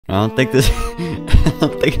I don't think this. I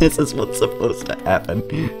don't think this is what's supposed to happen.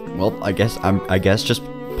 Well, I guess just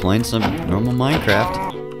playing some normal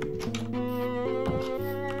Minecraft.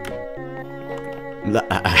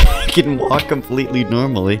 I can walk completely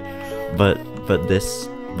normally, but this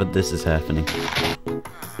is happening.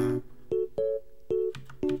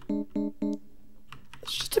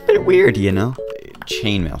 It's just a bit weird, you know.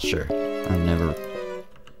 Chainmail, sure. I've never.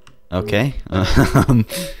 Okay.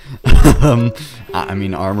 I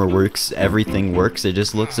mean, armor works. Everything works. It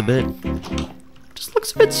just looks a bit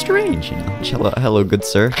strange, you know. Hello, good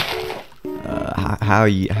sir. How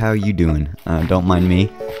you doing? Don't mind me.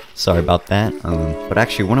 Sorry about that. But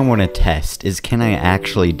actually, what I want to test is, can I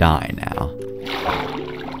actually die now?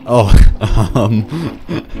 Oh,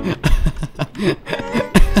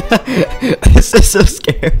 this is so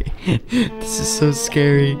scary. This is so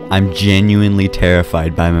scary. I'm genuinely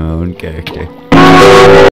terrified by my own character.